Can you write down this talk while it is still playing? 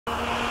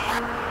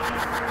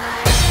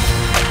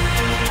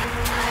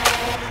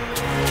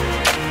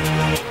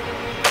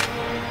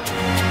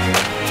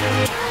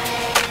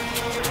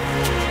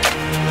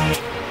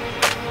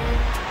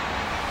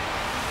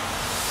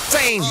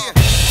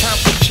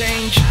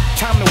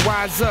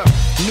wise up,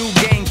 new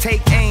game,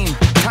 take aim,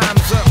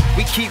 time's up.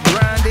 We keep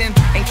grinding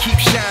and keep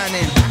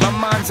shining. My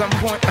mind's on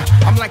point,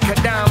 I'm like a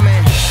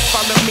diamond.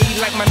 Follow me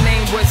like my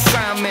name was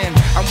Simon.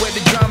 I'm where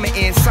the drama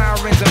is,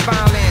 sirens and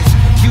violence.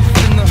 Youth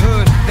in the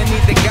hood, they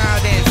need the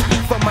guidance.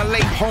 For my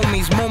late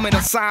homies, moment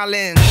of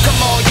silence.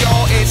 Come on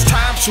y'all, it's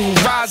time to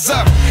rise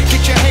up.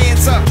 Get your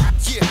hands up.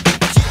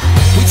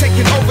 We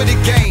taking over the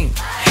game.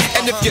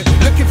 And if you're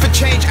looking for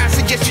change, I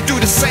suggest you do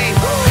the same.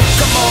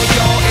 Come on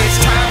y'all,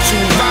 it's time to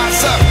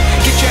rise up.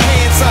 Get your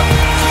hands up.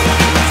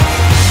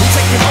 We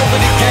taking over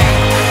the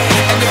game.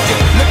 And if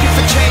you're looking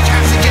for change, I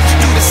suggest you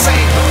do the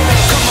same.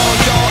 Come on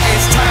y'all,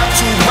 it's time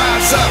to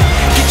rise up.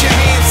 Get your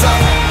hands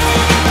up.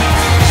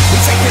 We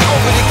taking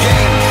over the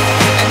game.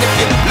 And if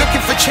you're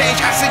looking for change,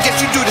 I suggest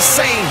you do the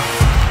same.